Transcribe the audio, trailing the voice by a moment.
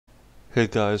Hey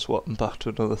guys, welcome back to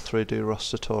another 3D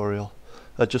Rust tutorial.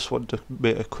 I just wanted to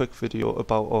make a quick video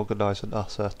about organising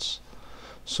assets.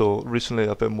 So recently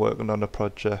I've been working on a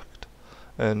project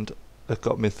and it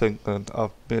got me thinking.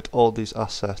 I've made all these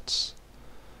assets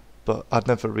but I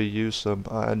never reuse them.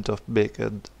 I end up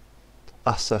making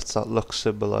assets that look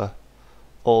similar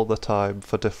all the time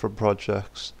for different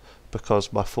projects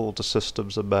because my folder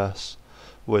system's a mess,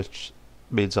 which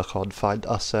means I can't find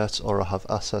assets, or I have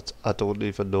assets I don't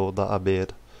even know that I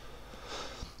made.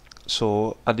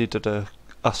 So I needed a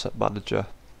asset manager,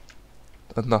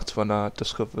 and that's when I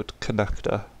discovered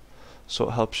Connector. So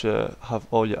it helps you have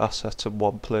all your assets in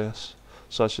one place.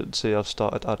 So as you can see, I've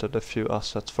started adding a few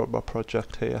assets from my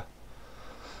project here,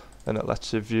 and it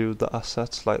lets you view the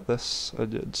assets like this,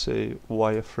 and you can see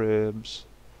wireframes.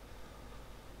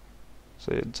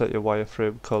 So you can set your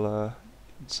wireframe color,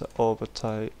 you can set orbit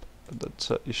type, and then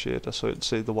set your shader so you can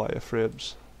see the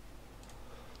wireframes.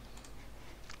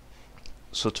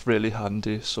 So it's really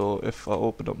handy. So if I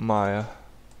open up Maya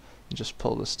and just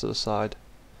pull this to the side,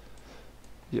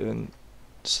 you can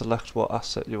select what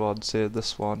asset you want, say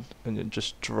this one, and you can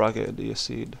just drag it into your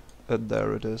scene, and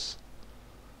there it is.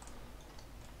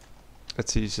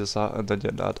 It's easy as that, and then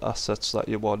you can add assets that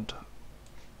you want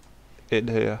in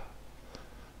here.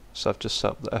 So I've just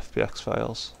set up the FBX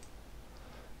files,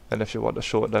 and if you want to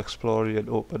show an Explorer, you can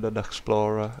open an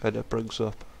Explorer and it brings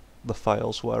up the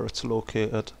files where it's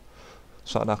located,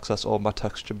 so I can access all my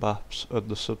texture maps and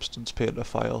the Substance Painter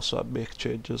file so I can make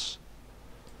changes.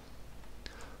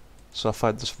 So I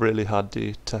find this really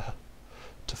handy to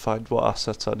find what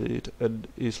assets I need and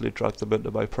easily drag them into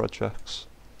my projects.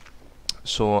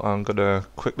 So I'm going to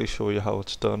quickly show you how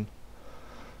it's done.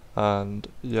 And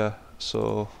yeah,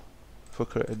 so if we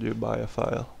create a new Maya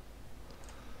file,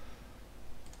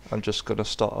 I'm just going to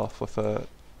start off with a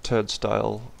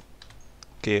turnstile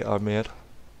gate I made.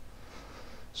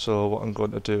 So what I'm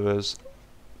going to do is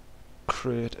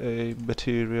create a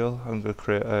material. I'm going to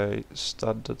create a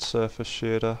standard surface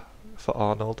shader for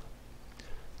Arnold,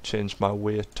 change my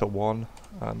weight to 1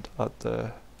 and add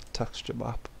the texture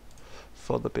map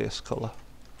for the base color,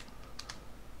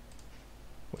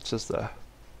 which is there.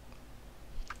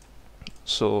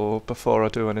 So before I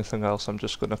do anything else, I'm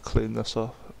just going to clean this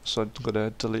up. So I'm going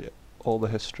to delete all the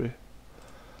history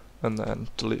and then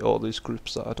delete all these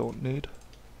groups that I don't need.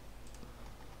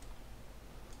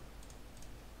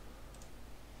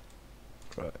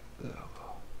 Right, there we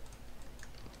go.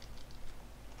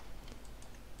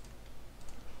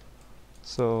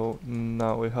 So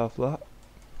now we have that.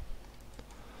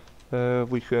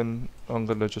 I'm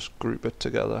going to just group it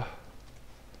together.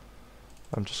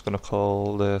 I'm just going to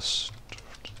call this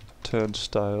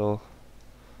turnstile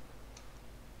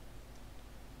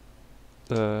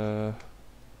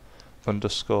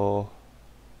underscore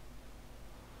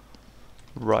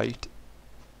right,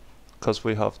 because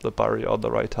we have the barrier on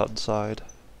the right hand side,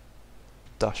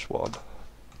 -1.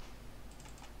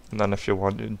 And then if you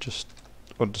want, you can just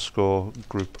underscore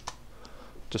group,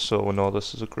 just so we know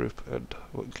this is a group and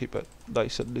we can keep it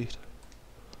nice and neat.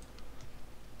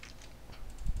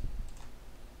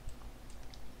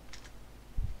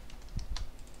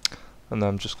 And then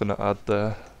I'm just going to add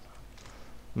the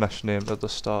mesh name at the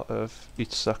start of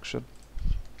each section.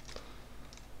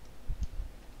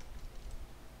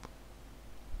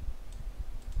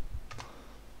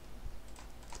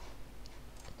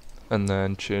 And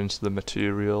then change the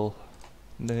material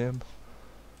name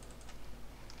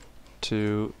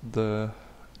to the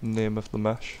name of the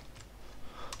mesh.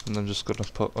 And I'm just going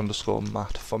to put underscore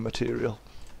mat for material.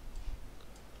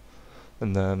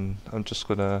 And then I'm just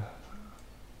going to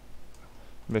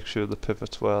make sure the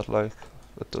pivots where I'd like.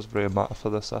 That doesn't really matter for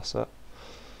this asset.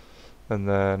 And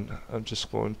then I'm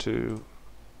just going to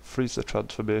freeze the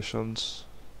transformations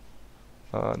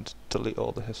and delete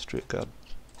all the history again.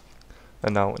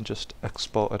 And now I can just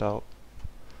export it out.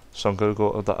 So I'm going to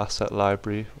go to the asset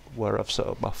library where I've set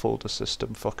up my folder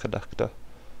system for Connector.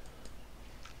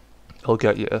 I'll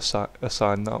get you to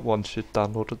assign that once you've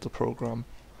downloaded the program.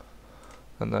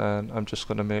 And then I'm just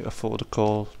going to make a folder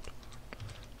called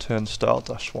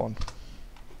turnstile-1.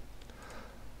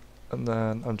 And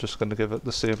then I'm just going to give it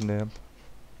the same name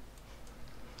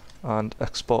and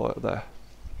export it there.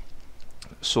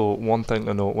 So one thing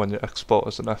to note, when you export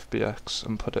as an FBX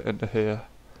and put it into here,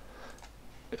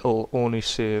 it'll only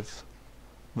save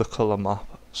the color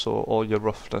map, so all your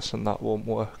roughness and that won't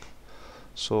work.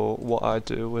 So what I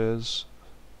do is,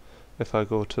 if I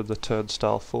go to the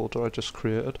turnstile folder I just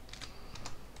created,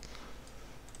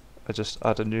 I just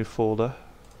add a new folder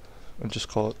and just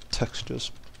call it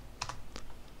textures,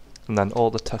 and then all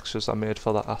the textures I made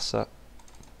for that asset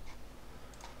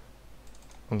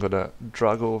I'm going to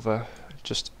drag over,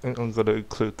 I'm going to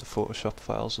include the Photoshop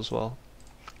files as well,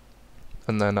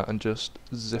 and then I can just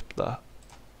zip that.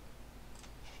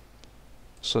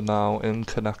 So now in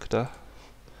connector,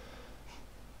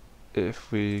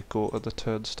 if we go to the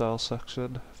turnstile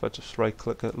section, if I just right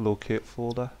click it, locate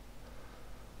folder,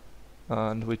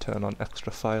 and we turn on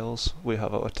extra files, we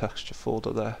have our texture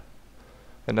folder there.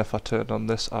 And if I turn on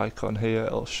this icon here,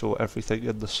 it'll show everything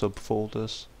in the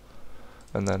subfolders.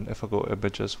 And then if I go to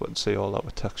images, we can see all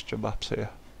our texture maps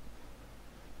here.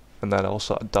 And then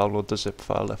also I can download the zip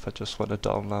file if I just want to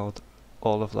download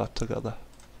all of that together.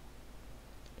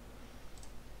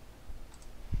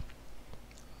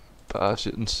 But as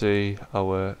you can see,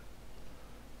 our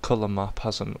colour map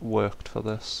hasn't worked for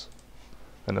this,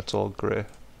 and it's all grey.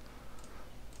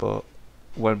 But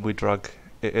when we drag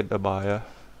it into Maya,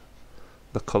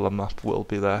 the colour map will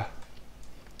be there.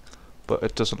 But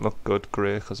it doesn't look good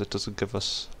grey because it doesn't give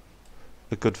us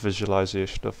a good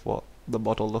visualization of what the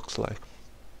model looks like.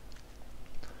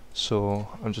 So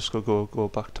I'm just going to go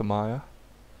back to Maya,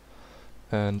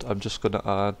 and I'm just going to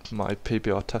add my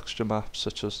PBR texture maps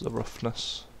such as the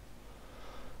roughness.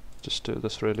 Just do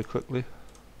this really quickly.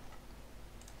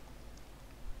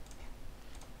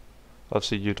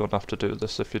 Obviously you don't have to do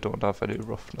this if you don't have any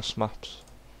roughness maps.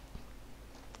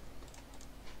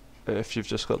 If you've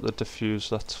just got the diffuse,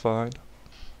 that's fine.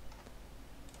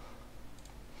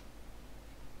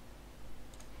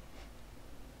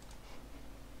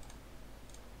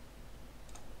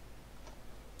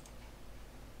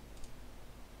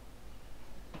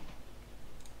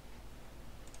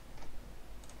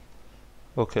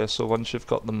 Okay, so once you've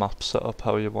got the maps set up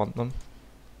how you want them,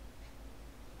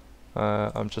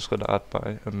 I'm just going to add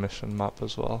my emission map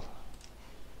as well,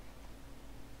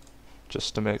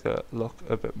 just to make it look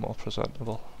a bit more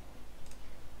presentable.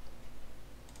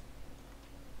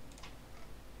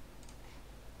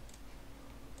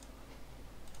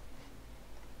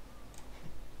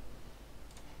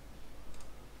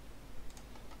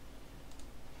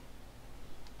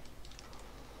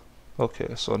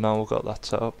 Okay, so now we've got that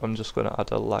set up, I'm just going to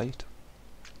add a light.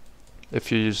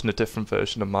 If you're using a different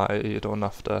version of Maya, you don't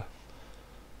have to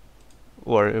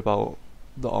worry about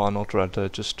the Arnold render,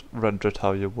 just render it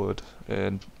how you would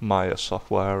in Maya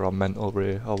software or Mental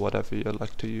Ray or whatever you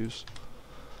like to use.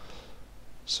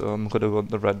 So I'm going to go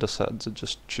into the render settings and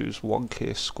just choose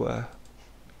 1K square.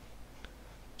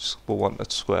 We'll want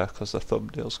it square because the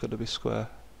thumbnail's going to be square.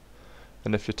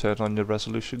 And if you turn on your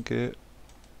resolution gate,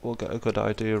 we'll get a good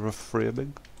idea of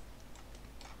framing.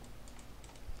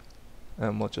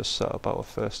 And we'll just set up our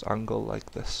first angle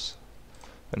like this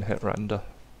and hit render.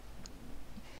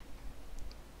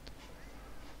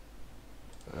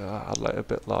 I'd like it a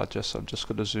bit larger, so I'm just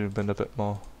going to zoom in a bit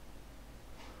more.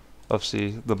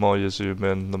 Obviously the more you zoom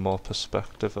in, the more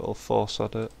perspective it'll force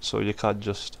on it, so you can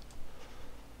just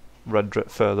render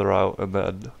it further out and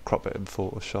then crop it in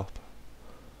Photoshop.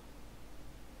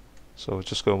 So we're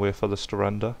just going to wait for this to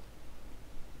render.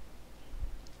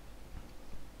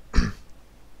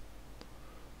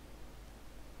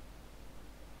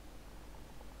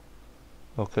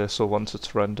 Okay, so once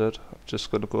it's rendered, I'm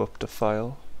just going to go up to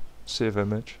File, Save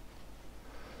Image,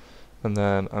 and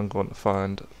then I'm going to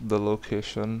find the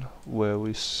location where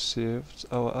we saved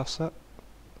our asset,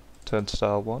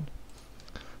 Turnstile 1,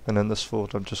 and in this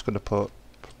folder I'm just going to put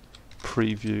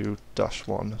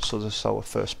preview-1, so this is our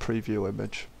first preview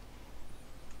image.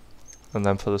 And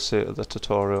then for the sake of the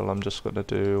tutorial, I'm just going to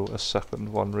do a second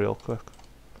one real quick.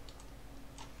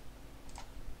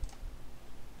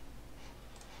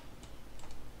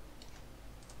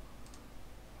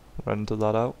 Render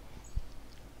that out.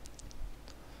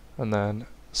 And then,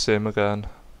 same again,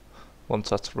 once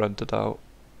that's rendered out,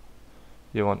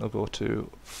 you want to go to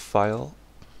File,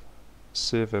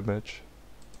 Save Image,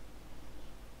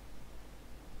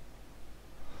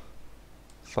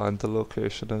 find the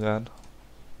location again.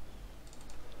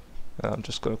 I'm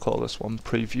just going to call this one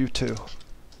Preview 2.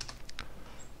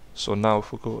 So now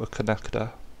if we go to Connector,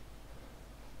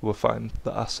 we'll find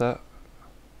the asset,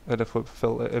 and if we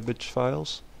filter image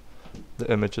files,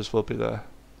 the images will be there.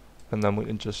 And then we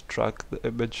can just drag the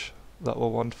image that we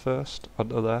want first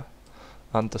onto there,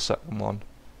 and the second one.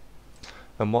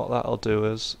 And what that'll do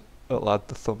is, it'll add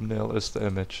the thumbnail as the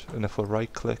image, and if we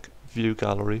right click, View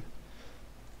Gallery,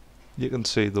 you can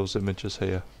see those images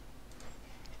here.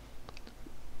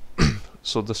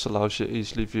 So this allows you to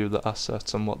easily view the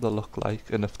assets and what they look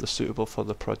like and if they're suitable for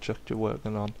the project you're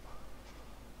working on.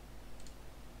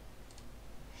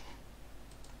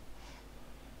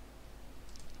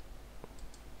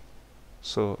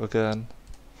 So again,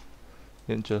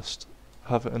 you can just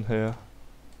have it in here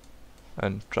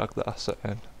and drag the asset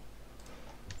in.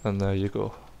 and there you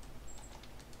go.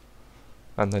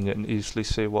 And then you can easily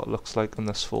see what it looks like in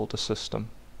this folder system.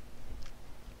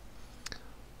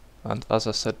 And as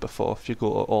I said before, if you go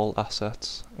to all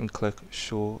assets and click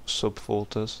show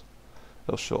subfolders,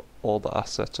 it'll show all the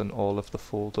assets and all of the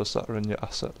folders that are in your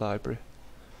asset library.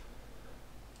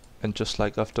 And just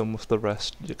like I've done with the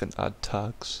rest, you can add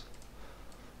tags.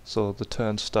 So the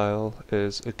turnstile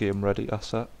is a game ready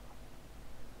asset.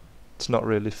 It's not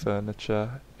really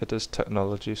furniture, it is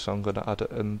technology, so I'm going to add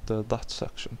it in that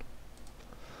section.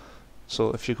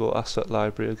 So if you go asset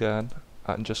library again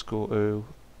and just go to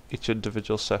each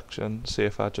individual section, see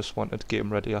if I just wanted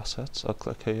game ready assets, I'll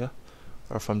click here.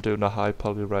 Or if I'm doing a high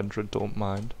poly rendering, don't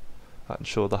mind, I can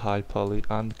show the high poly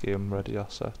and game ready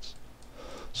assets.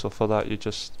 So for that you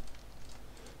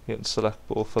can select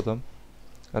both of them,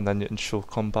 and then you can show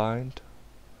combined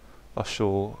or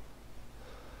show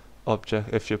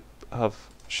object. If you have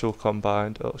show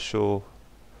combined, it'll show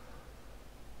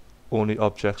only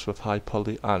objects with high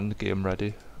poly and game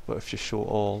ready, but if you show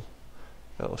all,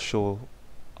 it'll show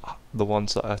the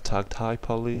ones that are tagged high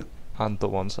poly and the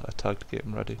ones that are tagged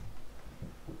game ready.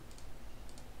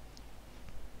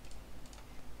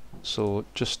 So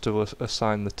just to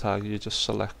assign the tag, you just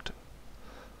select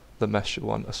the mesh you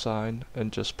want to assign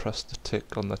and just press the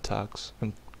tick on the tags,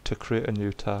 and to create a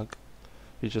new tag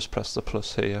you just press the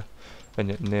plus here and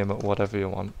you can name it whatever you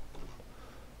want,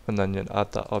 and then you can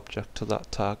add that object to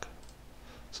that tag.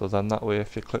 So then that way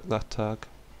if you click that tag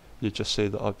you just see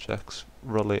the objects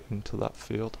relating to that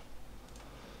field.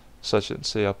 So as you can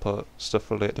see, I put stuff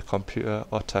related to computer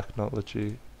or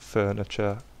technology,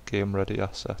 furniture, game ready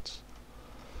assets,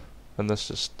 and this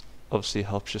just obviously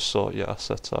helps you sort your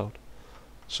assets out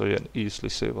so you can easily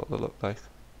see what they look like.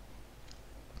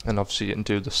 And obviously you can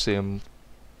do the same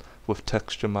with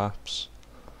texture maps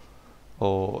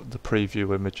or the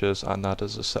preview images and add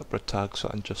as a separate tag so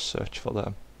I can just search for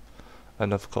them.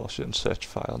 And of course you can search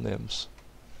file names.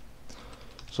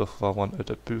 So if I wanted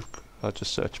a book, I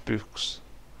just search books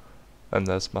and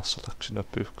there's my selection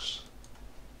of books.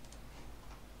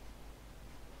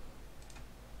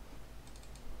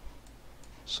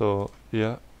 So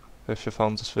yeah, if you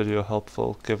found this video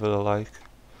helpful, give it a like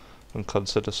and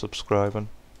consider subscribing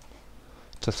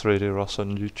to 3D Ross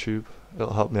on YouTube.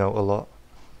 It'll help me out a lot.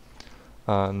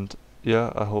 And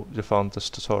yeah, I hope you found this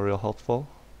tutorial helpful.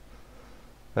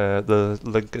 The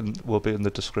link will be in the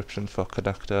description for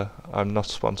Connector. I'm not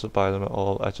sponsored by them at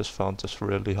all, I just found this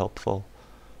really helpful,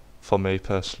 for me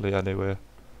personally anyway,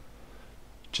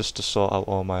 just to sort out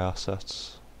all my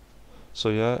assets. So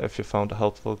yeah, if you found it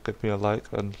helpful, give me a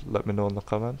like and let me know in the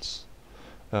comments,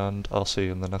 and I'll see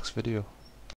you in the next video.